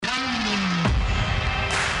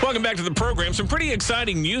Welcome back to the program. Some pretty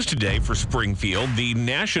exciting news today for Springfield. The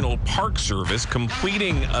National Park Service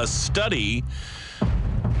completing a study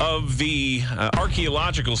of the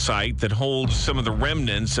archaeological site that holds some of the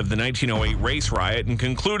remnants of the 1908 race riot and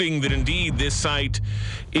concluding that indeed this site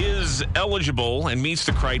is eligible and meets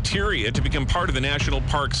the criteria to become part of the national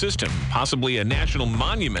park system, possibly a national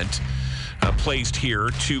monument placed here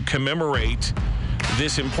to commemorate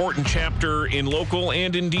this important chapter in local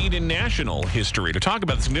and indeed in national history. To talk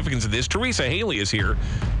about the significance of this, Teresa Haley is here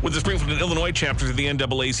with the Springfield and Illinois chapters of the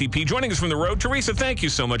NAACP. Joining us from the road, Teresa, thank you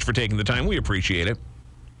so much for taking the time. We appreciate it.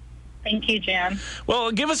 Thank you, Jim.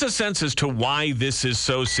 Well, give us a sense as to why this is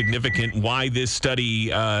so significant, why this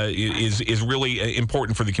study is really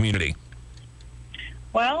important for the community.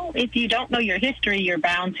 Well, if you don't know your history, you're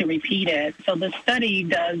bound to repeat it. So the study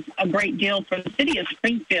does a great deal for the city of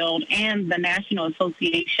Springfield and the National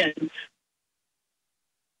Association,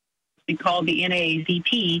 we call the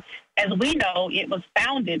NAACP. As we know, it was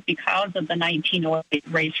founded because of the 1908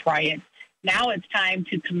 race riot. Now it's time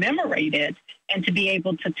to commemorate it and to be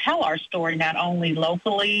able to tell our story not only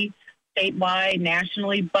locally, statewide,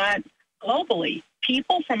 nationally, but globally.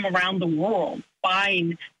 People from around the world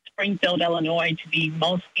find Springfield, Illinois to be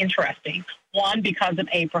most interesting. One, because of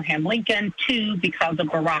Abraham Lincoln. Two, because of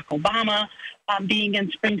Barack Obama being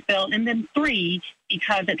in Springfield. And then three,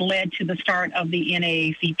 because it led to the start of the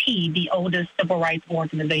NAACP, the oldest civil rights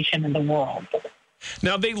organization in the world.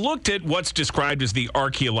 Now, they looked at what's described as the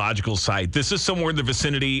archaeological site. This is somewhere in the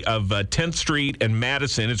vicinity of 10th Street and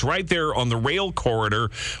Madison. It's right there on the rail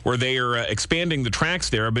corridor where they are expanding the tracks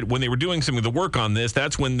there. But when they were doing some of the work on this,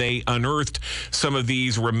 that's when they unearthed some of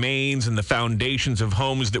these remains and the foundations of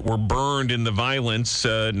homes that were burned in the violence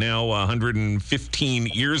now 115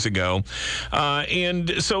 years ago.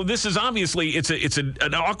 And so this is obviously, it's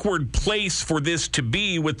an awkward place for this to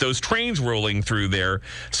be with those trains rolling through there.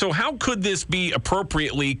 So how could this be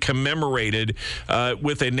appropriately commemorated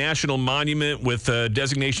with a national monument, with a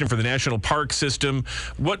designation for the national park system?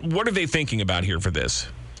 What are they thinking about here for this?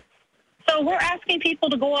 So we're asking people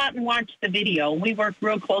to go out and watch the video. We work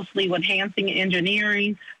real closely with Hansing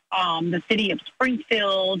Engineering, the city of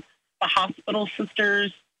Springfield, the hospital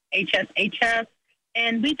sisters, HSHS,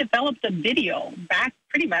 and we developed a video back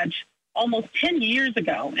pretty much almost 10 years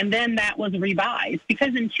ago, and then that was revised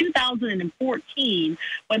because in 2014,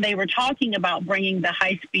 when they were talking about bringing the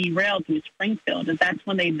high-speed rail through Springfield, that's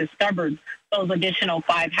when they discovered those additional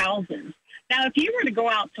 5 houses. Now, if you were to go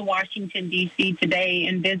out to Washington, D.C. today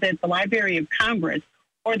and visit the Library of Congress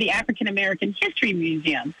or the African American History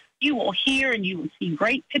Museum, you will hear and you will see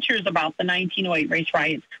great pictures about the 1908 race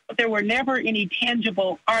riots, but there were never any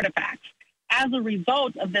tangible artifacts. As a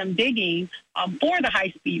result of them digging for the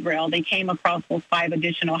high-speed rail, they came across those 5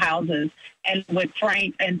 additional houses. And with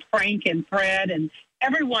Frank and Fred and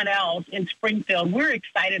everyone else in Springfield, we're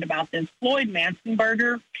excited about this. Floyd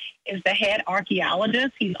Mansenberger is the head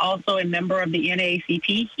archaeologist. He's also a member of the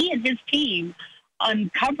NAACP. He and his team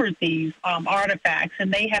uncovered these artifacts,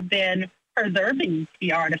 and they have been preserving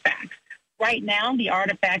the artifacts. Right now, the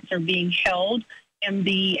artifacts are being held in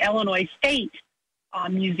the Illinois State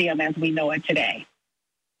Museum as we know it today.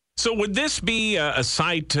 So would this be a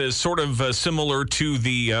site sort of similar to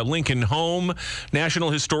the Lincoln Home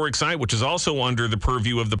National Historic Site, which is also under the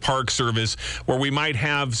purview of the Park Service, where we might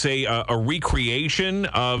have, say, a recreation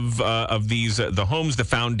of these the homes, the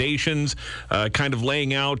foundations, kind of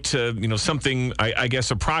laying out, something, I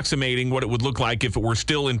guess, approximating what it would look like if it were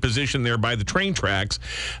still in position there by the train tracks,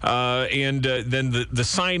 and then the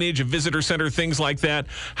signage, a visitor center, things like that.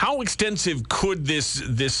 How extensive could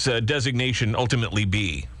this designation ultimately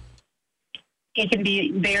be? It can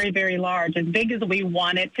be very, very large, as big as we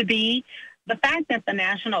want it to be. The fact that the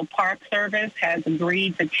National Park Service has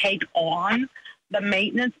agreed to take on the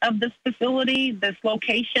maintenance of this facility, this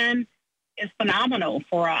location, is phenomenal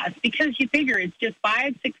for us because you figure it's just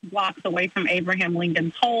 5-6 blocks away from Abraham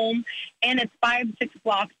Lincoln's home, and it's 5-6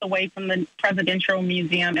 blocks away from the Presidential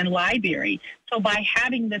Museum and Library. So by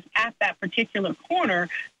having this at that particular corner,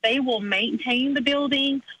 they will maintain the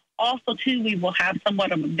building. Also, too, we will have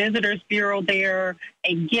somewhat of a visitors bureau there,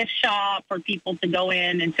 a gift shop for people to go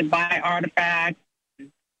in and to buy artifacts.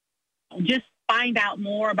 Just find out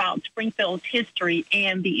more about Springfield's history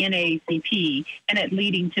and the NAACP and it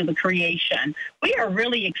leading to the creation. We are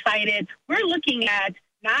really excited. We're looking at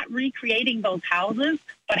not recreating those houses,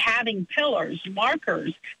 but having pillars,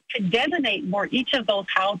 markers to designate where each of those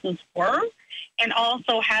houses were, and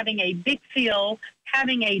also having a big seal,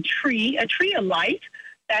 having a tree of life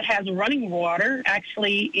that has running water.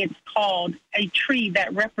 Actually, it's called a tree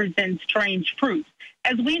that represents strange fruits.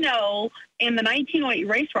 As we know, in the 1908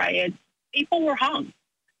 race riots, people were hung.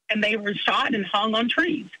 and they were shot and hung on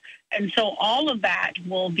trees. And so all of that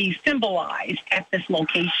will be symbolized at this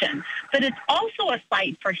location. But it's also a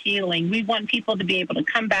site for healing. We want people to be able to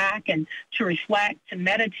come back and to reflect, to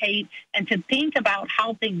meditate, and to think about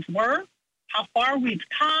how things were, how far we've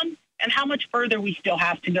come, and how much further we still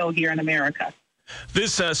have to go here in America.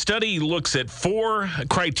 This study looks at 4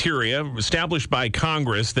 criteria established by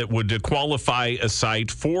Congress that would qualify a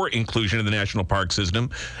site for inclusion in the national park system: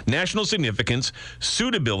 national significance,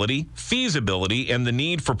 suitability, feasibility, and the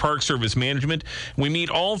need for Park Service management. We meet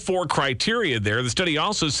all 4 criteria there. The study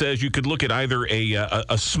also says you could look at either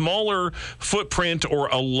a smaller footprint or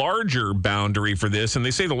a larger boundary for this, and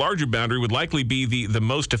they say the larger boundary would likely be the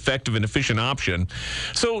most effective and efficient option.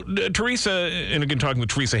 So, Teresa, and again talking with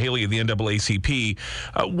Teresa Haley of the NAACP,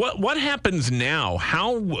 what happens now?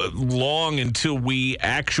 How long until we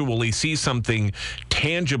actually see something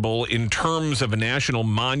tangible in terms of a national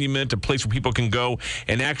monument, a place where people can go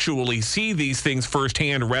and actually see these things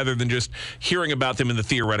firsthand rather than just hearing about them in the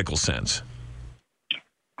theoretical sense?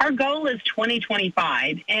 Our goal is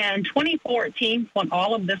 2025, and 2014, when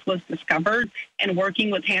all of this was discovered, and working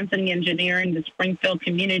with Hanson Engineering, the Springfield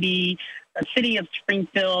community, the city of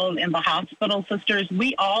Springfield, and the hospital sisters,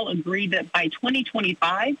 we all agreed that by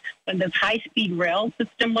 2025, when this high-speed rail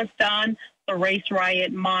system was done, the Race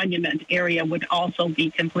Riot Monument area would also be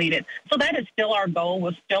completed. So that is still our goal.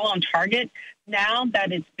 We're still on target. Now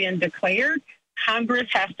that it's been declared, Congress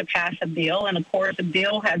has to pass a bill, and of course, a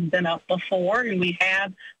bill has been up before, and we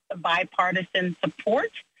have the bipartisan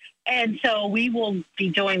support. And so we will be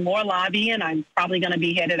doing more lobbying. I'm probably going to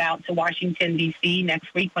be headed out to Washington, D.C.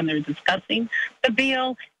 next week when they're discussing the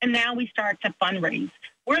bill. And now we start to fundraise.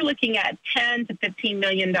 We're looking at $10 to $15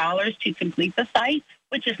 million to complete the site,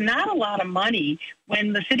 which is not a lot of money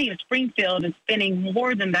when the city of Springfield is spending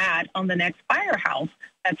more than that on the next firehouse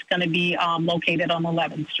that's going to be located on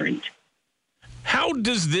 11th Street. How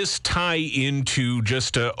does this tie into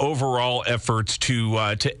just overall efforts to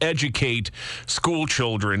educate school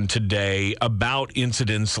children today about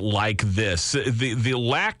incidents like this? The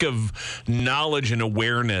lack of knowledge and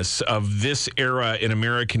awareness of this era in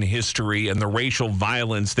American history and the racial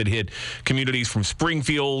violence that hit communities from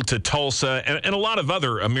Springfield to Tulsa and a lot of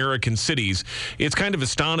other American cities. It's kind of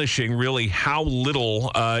astonishing, really, how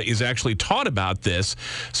little is actually taught about this.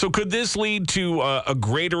 So could this lead to a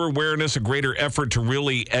greater awareness, a greater effort to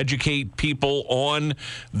really educate people on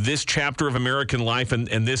this chapter of American life and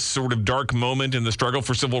this sort of dark moment in the struggle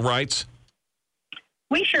for civil rights?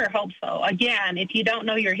 We sure hope so. Again, if you don't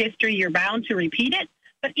know your history, you're bound to repeat it.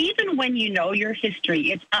 But even when you know your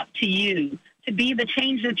history, it's up to you to be the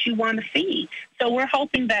change that you want to see. So we're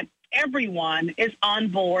hoping that everyone is on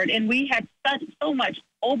board, and we had so much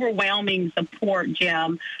overwhelming support,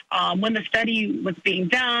 Jim, when the study was being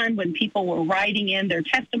done, when people were writing in their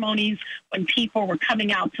testimonies, when people were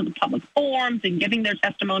coming out to the public forums and giving their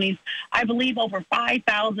testimonies. I believe over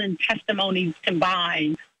 5,000 testimonies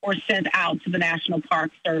combined were sent out to the National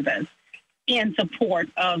Park Service in support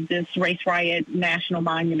of this Race Riot National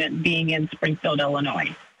Monument being in Springfield,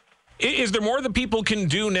 Illinois. Is there more that people can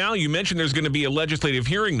do now? You mentioned there's going to be a legislative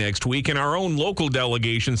hearing next week, and our own local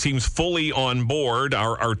delegation seems fully on board.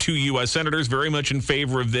 Our 2 U.S. senators very much in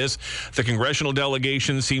favor of this. The congressional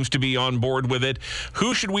delegation seems to be on board with it.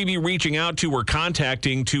 Who should we be reaching out to or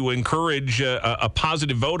contacting to encourage a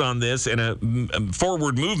positive vote on this and a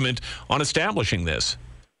forward movement on establishing this?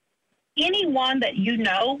 Anyone that you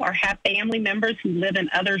know or have family members who live in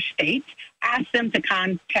other states, ask them to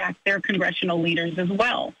contact their congressional leaders as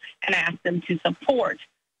well and ask them to support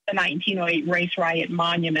the 1908 Race Riot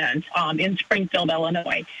Monument in Springfield,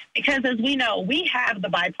 Illinois. Because as we know, we have the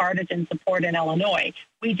bipartisan support in Illinois.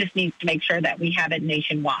 We just need to make sure that we have it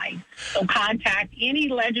nationwide. So contact any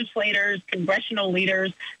legislators, congressional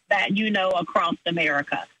leaders that you know across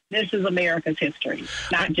America. This is America's history,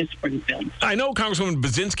 not just Springfield. I know Congresswoman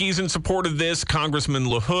Baczynski's in support of this, Congressman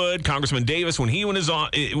LaHood, Congressman Davis, when he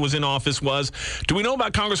was in office, was. Do we know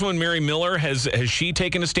about Congresswoman Mary Miller? Has she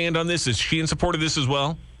taken a stand on this? Is she in support of this as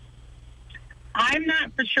well? I'm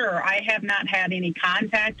not for sure. I have not had any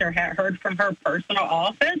contact or heard from her personal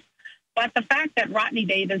office. But the fact that Rodney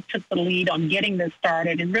Davis took the lead on getting this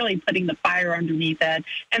started and really putting the fire underneath it,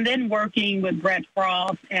 and then working with Brett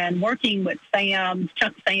Frost and working with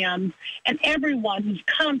Chuck Sams, and everyone who's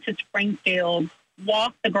come to Springfield,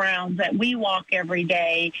 walked the grounds that we walk every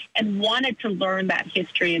day and wanted to learn that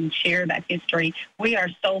history and share that history. We are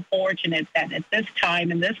so fortunate that at this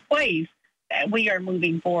time and this place that we are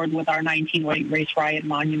moving forward with our 1908 Race Riot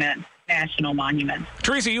Monument national monument.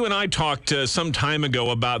 Teresa, you and I talked some time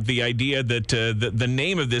ago about the idea that the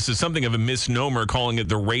name of this is something of a misnomer, calling it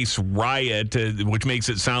the race riot, which makes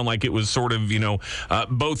it sound like it was sort of,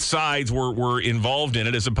 both sides were involved in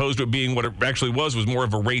it, as opposed to it being what it actually was more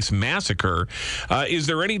of a race massacre. Is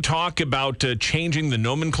there any talk about changing the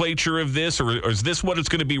nomenclature of this, or is this what it's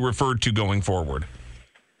going to be referred to going forward?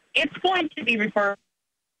 It's going to be referred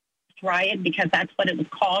riot because that's what it was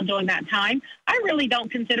called during that time. I really don't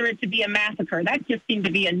consider it to be a massacre. That just seemed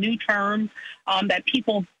to be a new term that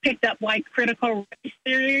people picked up like critical race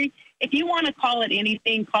theory. If you want to call it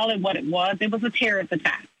anything, call it what it was. It was a terrorist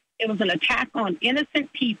attack. It was an attack on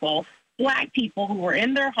innocent people, Black people who were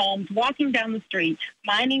in their homes, walking down the street,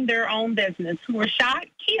 minding their own business, who were shot,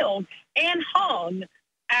 killed, and hung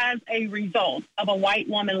as a result of a white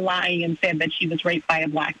woman lying and said that she was raped by a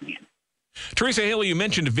Black man. Teresa Haley, you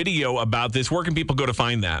mentioned a video about this. Where can people go to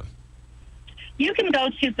find that? You can go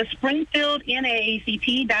to the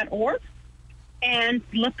SpringfieldNAACP.org and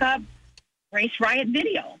look up Race Riot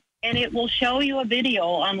video, and it will show you a video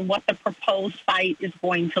on what the proposed site is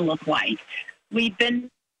going to look like. We've been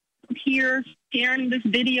here sharing this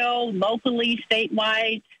video locally,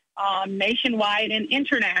 statewide, nationwide, and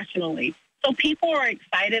internationally. So people are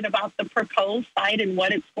excited about the proposed site and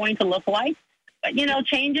what it's going to look like. But,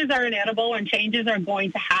 changes are inevitable and changes are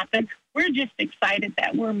going to happen. We're just excited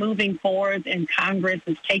that we're moving forward and Congress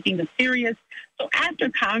is taking this serious. So after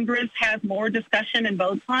Congress has more discussion and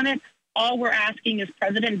votes on it, all we're asking is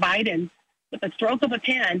President Biden, with a stroke of a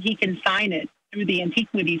pen, he can sign it through the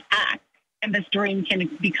Antiquities Act, and this dream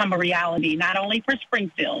can become a reality, not only for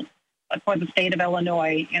Springfield, but for the state of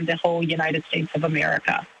Illinois and the whole United States of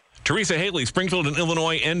America. Teresa Haley, Springfield and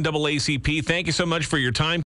Illinois NAACP, thank you so much for your time.